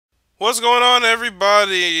What's going on,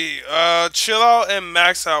 everybody? Chill out and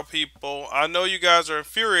max out, people. I know you guys are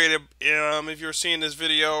infuriated if you're seeing this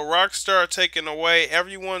video. Rockstar taking away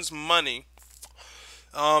everyone's money.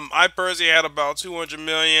 I personally had about 200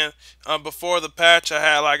 million. Before the patch, I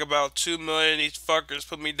had like about 2 million. These fuckers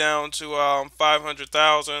put me down to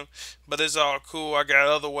 500,000. But it's all cool. I got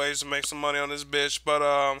other ways to make some money on this bitch.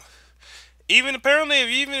 But even apparently,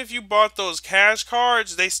 even if you bought those cash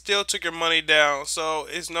cards, they still took your money down. So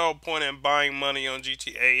it's no point in buying money on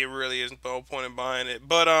GTA. It really is no point in buying it.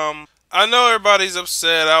 But I know everybody's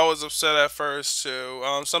upset. I was upset at first too.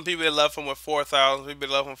 Some people left them with 4,000. People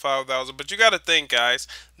left them with 5,000. But you got to think, guys.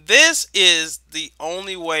 This is the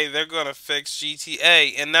only way they're gonna fix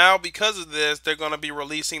GTA. And now because of this, they're gonna be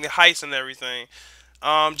releasing the heist and everything.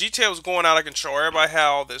 GTA was going out of control. Everybody had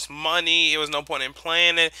all this money. It was no point in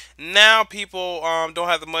playing it. Now people don't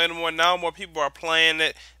have the money anymore. Now more people are playing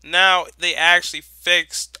it. Now they actually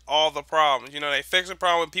fixed all the problems. You know, they fixed the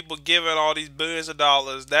problem with people giving all these billions of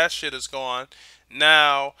dollars. That shit is gone.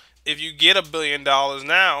 Now, if you get $1 billion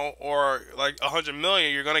now, or like 100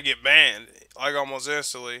 million, you're gonna get banned like almost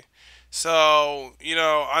instantly. So,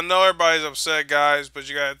 I know everybody's upset, guys, but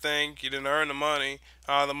you gotta think you didn't earn the money.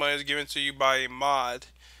 The money is given to you by a mod.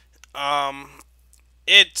 Um,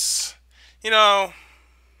 it's, you know,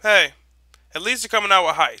 hey, at least they're coming out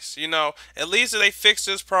with heists. At least if they fix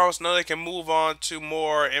this problem, so now they can move on to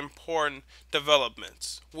more important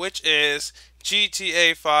developments, which is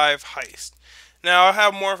GTA 5 heist. Now, I'll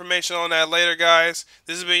have more information on that later, guys.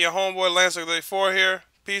 This has been your homeboy Lancer34 here.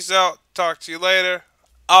 Peace out. Talk to you later.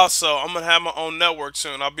 Also, I'm gonna have my own network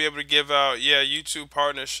soon. I'll be able to give out, YouTube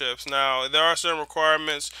partnerships. Now, there are certain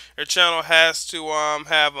requirements. Your channel has to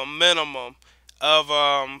have a minimum of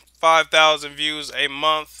 5,000 views a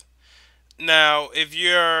month. Now, if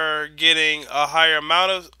you're getting a higher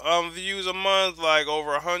amount of views a month, like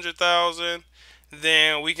over 100,000,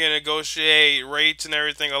 then we can negotiate rates and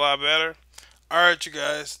everything a lot better. Alright, you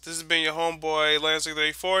guys, this has been your homeboy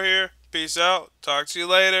Lancer34 here. Peace out. Talk to you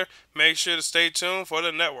later. Make sure to stay tuned for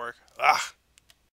the network. Ah.